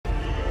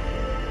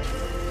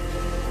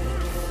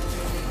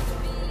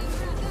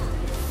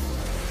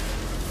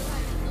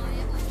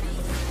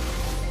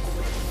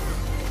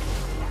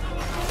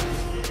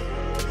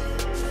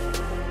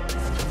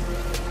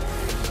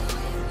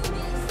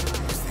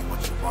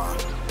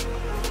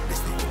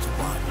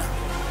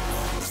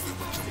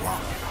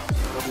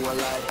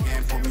real life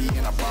can't put me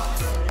in a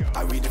box.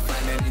 I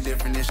redefine any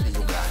definition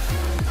you got.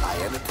 I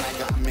am the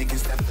tiger, I'm making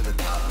steps to the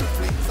top. The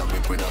flames, I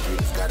whip it up, you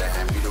just gotta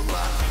hand me the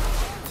rock.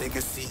 Take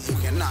a seat, you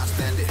cannot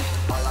stand it.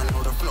 All I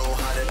know, the flow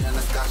harder than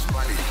a Scotch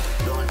bunny.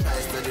 Don't try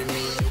to study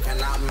me, you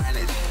cannot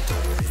manage.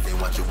 This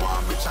ain't what you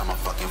want, bitch, I'm a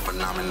fucking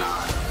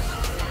phenomenon.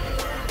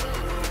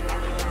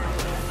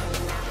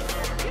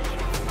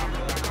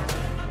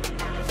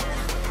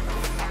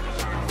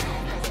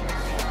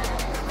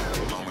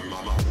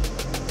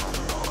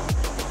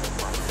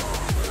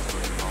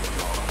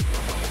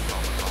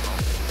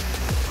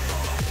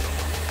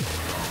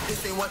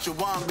 This ain't what you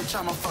want, bitch,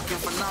 I'm a fucking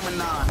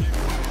phenomenon.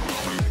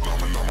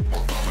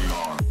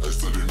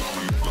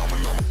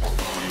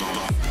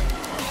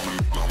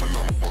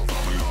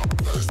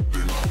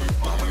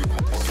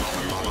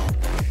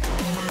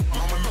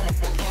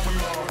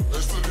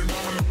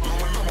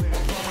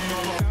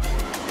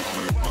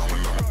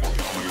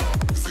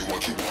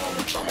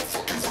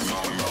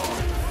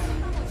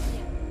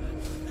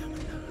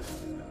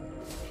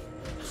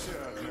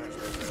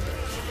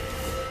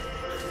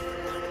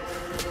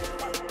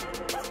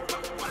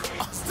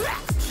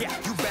 Yeah,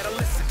 you better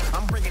listen.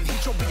 I'm bringing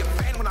heat, you'll be a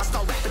fan when I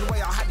start rapping.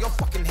 Way I'll have your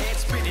fucking head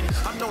spinning.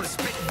 I'm known as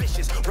spit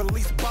vicious.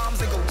 Release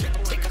bombs and go tick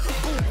tick.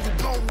 Boom, you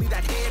blown me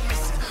that head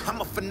missing. I'm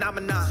a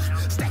phenomenon.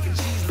 Stacking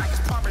cheese like it's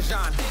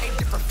Parmesan. Ain't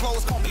different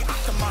flows, call me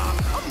Octomom.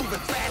 I'm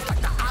moving fast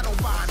like the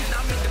Autobahn. And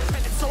I'm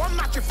independent, so I'm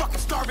not your fucking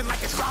starving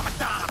like it's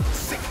Ramadan.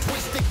 Sick,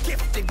 twisted,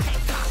 gifted.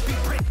 Can't copy,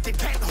 printed.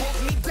 Can't hold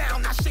me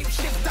down. I shape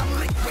shift, I'm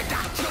liquid.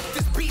 I killed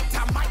this beat,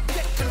 I might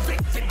get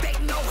convicted. They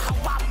know how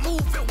I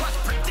move, it was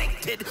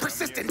predicted.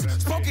 Persistent,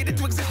 spoke it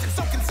into existence,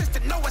 so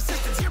consistent, no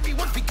assistance. Hear me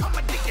once, become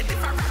addicted.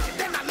 If I rap it,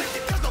 then I live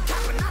it. There's no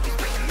cap when I be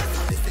spitting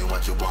this. This ain't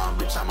what you want,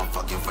 bitch, I'm a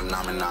fucking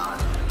phenomenon.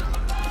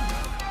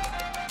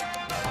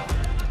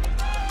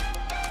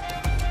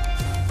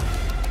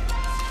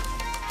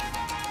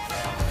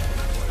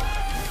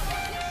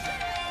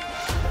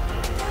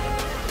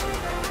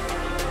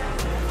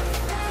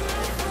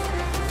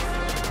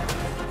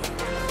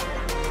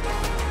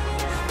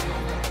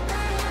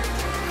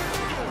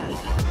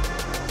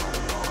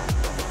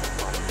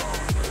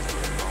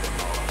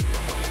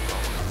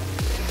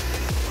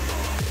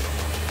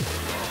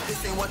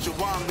 This ain't what you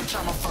want, bitch,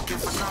 I'm a fucking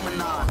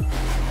phenomenon.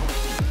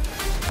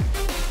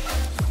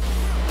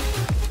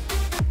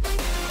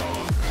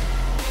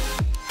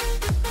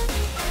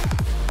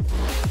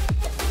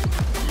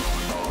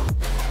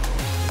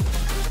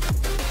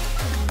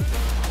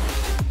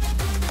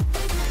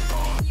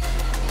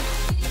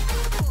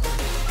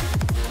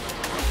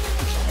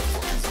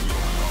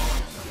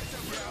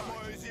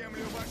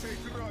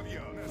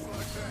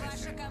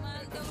 Ваша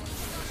команда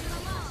уничтожила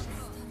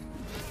Малку.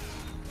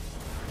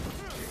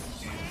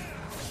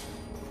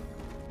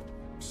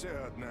 Все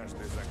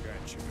однажды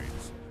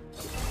заканчивается.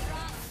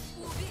 Враг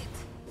убит.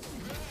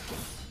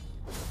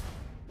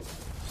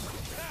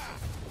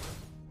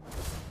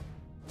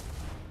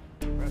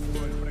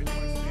 Позволь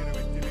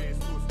продемонстрировать тебе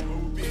искусство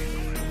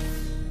убийства.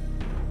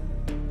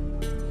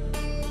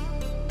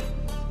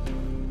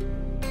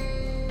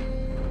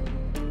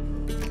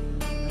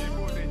 Не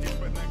путайтесь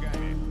под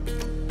ногами.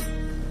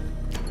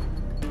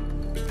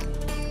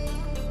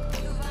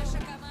 Ваша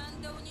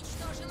команда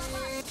уничтожила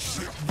Малку.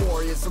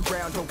 Warriors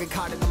around, don't get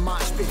caught in the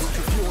mosh pit.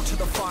 Fuel to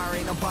the fire,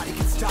 ain't nobody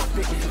can stop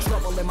it.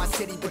 Trouble in my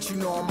city, but you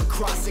know I'm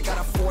across it. Got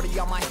a 40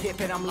 on my hip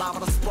and I'm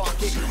liable to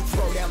spark it.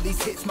 Throw down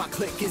these hits, my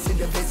click is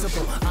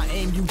indivisible. I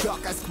aim, you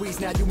duck, I squeeze,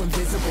 now you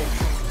invisible.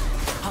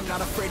 I'm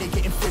not afraid of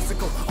getting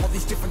physical. All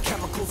these different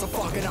chemicals are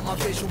fogging up my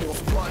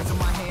visuals. Bloods on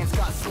my hands,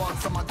 got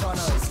slugs on my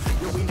gunners.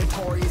 Yeah, we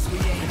notorious, we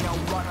ain't no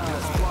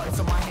runners. Bloods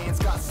on my hands,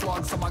 got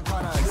slugs on my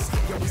gunners.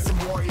 Yeah, we some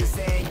warriors,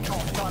 they ain't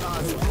confront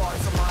us.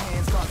 Bloods on my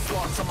hands, got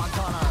slugs on my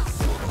gunners.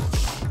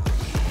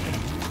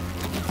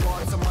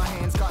 Bloods on my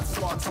hands, got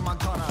slugs on my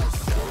gunners.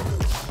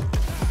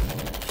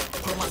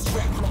 Put on my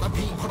strap, put on the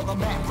beat, put on the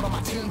map, put on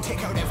my team.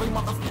 Take out every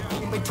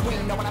motherfucker in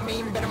between. Know what I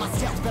mean? Better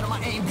myself, better my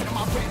aim, better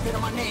my rap, better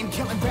my name.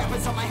 Killing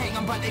rappers on my hang,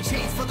 I'm by their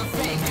chains for the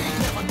fame.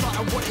 Never thought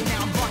I would, and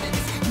now I'm running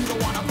this. You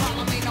don't wanna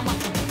follow me, now I'm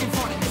in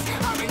front of this.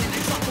 I ran in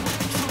the jungle with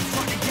the truth,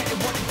 trying to get it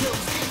what it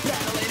does.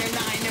 Battling and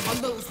I ain't never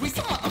lose. We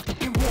some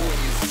motherfucking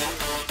warriors.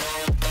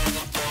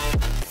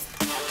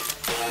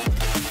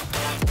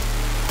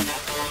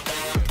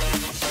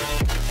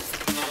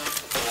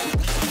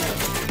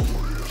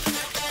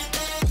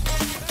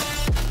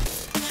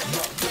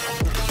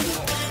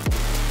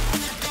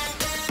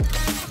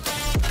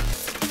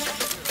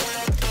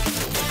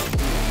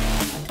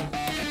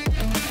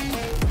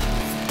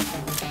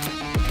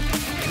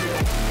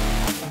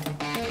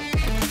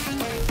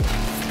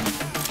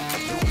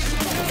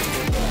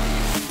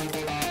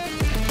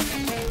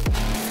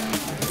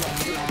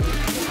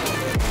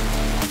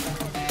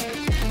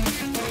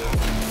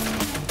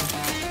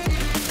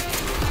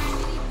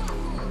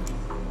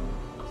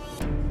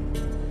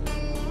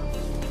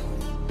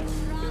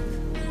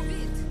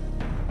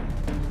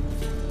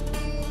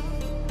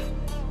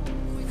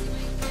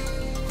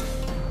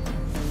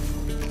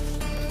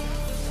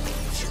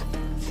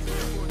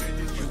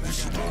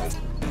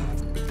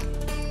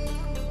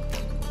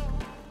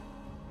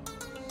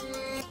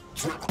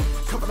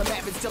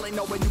 still ain't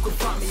know where you can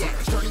find me at.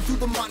 Journey through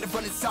the mind of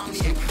an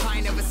insomniac. I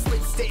ain't never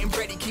sleep, staying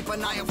ready, keep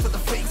an eye out for the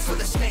fakes, for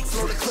the snakes.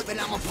 Load a clip and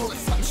I'ma pull it,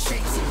 something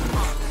shakes.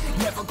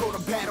 Never go to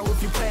battle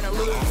if you plan to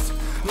lose.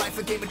 Life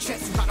a game of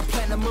chess, you gotta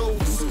plan the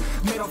moves.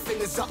 Middle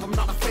fingers up, I'm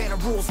not a fan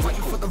of rules.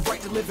 Fighting for the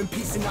right to live in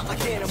peace and not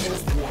like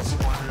animals. Bloods in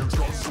my hands,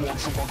 got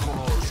swords in my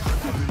gunners. I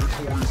need a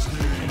glorious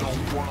king, no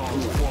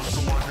runners. Bloods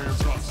in my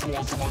hands, got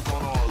swords in my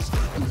gunners.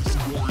 These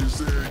warriors,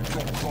 they ain't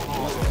come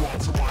gunners.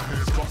 Bloods in my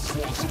hands, got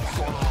swords in my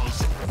gunners.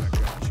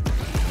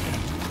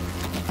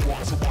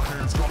 Bloods in my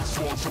hands, got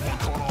swords in my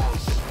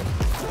gunners.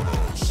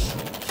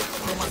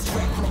 Put on my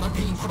sweat, put on my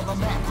beam, put on the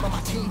map, put on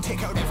my team.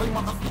 Take out every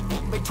motherfucker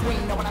in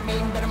between. Know what I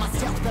mean? Better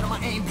myself, better my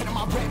aim, better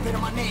my rap, better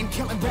my name.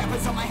 Killing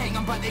rappers on my hang,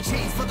 I'm by their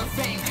chains for the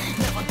fame.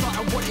 Never thought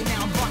I would it,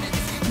 now I'm running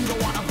this. You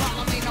don't wanna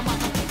follow me, no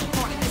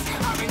motherfucker running this.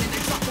 I ran in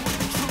the jungle with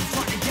the troops,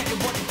 trying to get it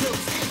what it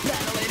does.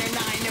 Battling and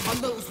I ain't never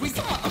lose. We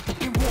some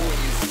motherfucking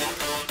warriors.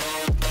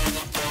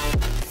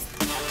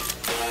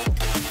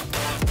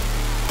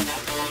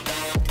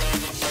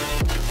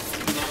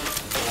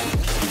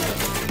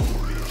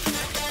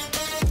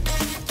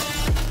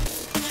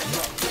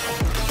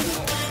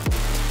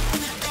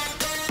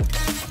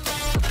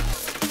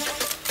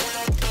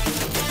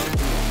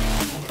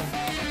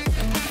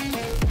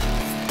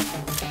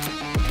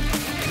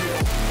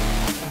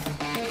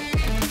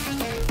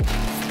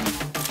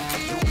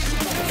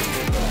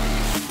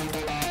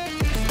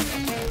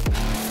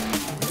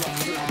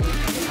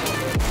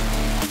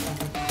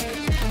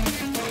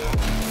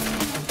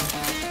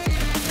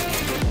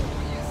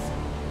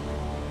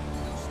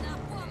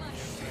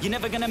 You're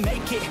never gonna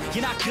make it,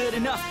 you're not good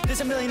enough.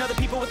 There's a million other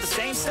people with the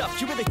same stuff.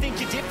 You really think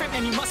you're different?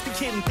 Man, you must be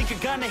kidding. Think you're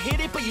gonna hit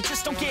it, but you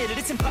just don't get it.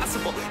 It's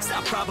impossible, it's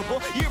not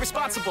probable, you're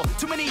irresponsible.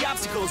 Too many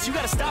obstacles, you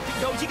gotta stop it,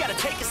 yo. You gotta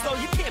take it slow,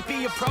 you can't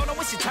be a pro. Don't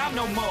waste your time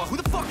no more. Who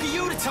the fuck are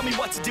you to tell me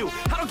what to do?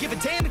 I don't give a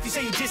damn if you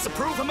say you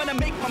disapprove. I'm gonna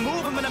make my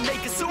move, I'm gonna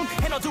make it soon.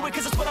 And I'll do it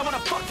cause it's what I wanna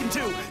fucking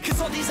do.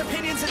 Cause all these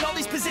opinions and all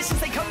these positions,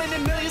 they come in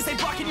millions. They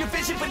blocking your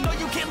vision, but no,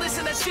 you can't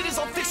listen. That shit is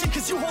all fiction,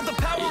 cause you hold the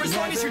power as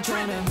long as you're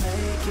dreaming.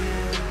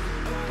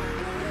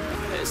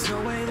 There's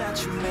no way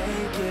that you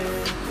make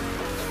it.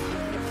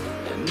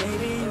 And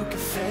maybe you can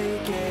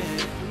fake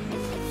it,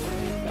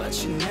 but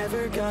you're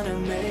never gonna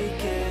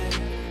make it.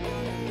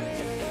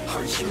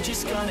 Aren't you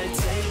just gonna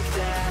take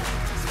that?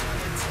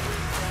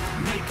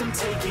 Make them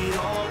take it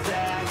all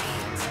back.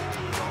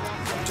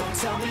 Don't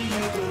tell me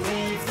you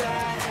believe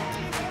that.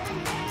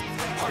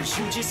 Aren't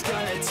you just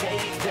gonna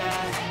take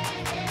that?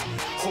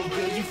 Or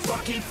will you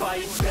fucking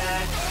fight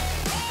back?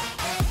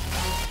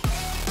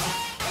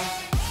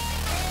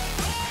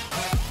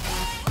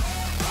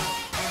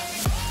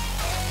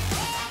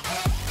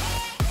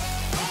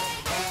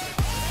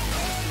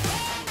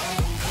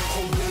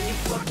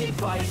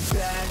 Fight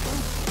back.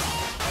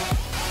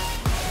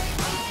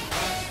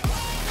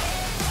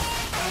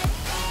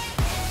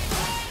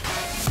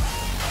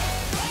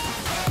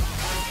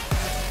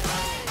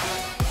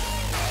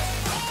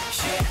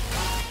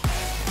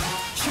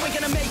 You ain't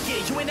gonna make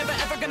it, you ain't never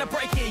ever gonna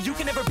break it. You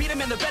can never beat them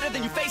and they're better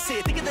than you face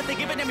it. Thinking that they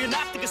give a damn, you're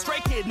not, think a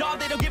straight kid. No,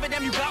 they don't give a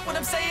damn, you got what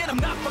I'm saying? I'm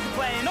not fucking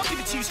playing, I'll give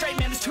it to you straight,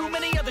 man. There's too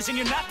many others and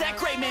you're not that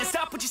great, man.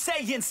 Stop what you're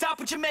saying, stop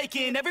what you're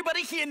making.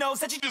 Everybody here knows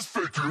that you just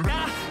faking.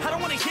 Nah, I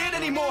don't wanna hear it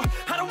anymore,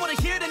 I don't wanna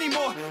hear it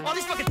anymore. All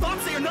these fucking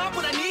thoughts, they are not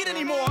what I need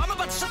anymore. I'm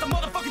about to shut the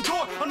motherfucking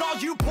door on all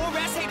you poor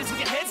ass haters with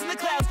your heads in the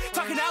clouds,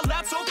 talking out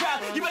loud so proud.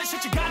 You better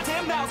shut your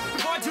goddamn mouth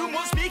before I do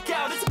more, speak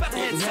out. It's about to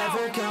head south.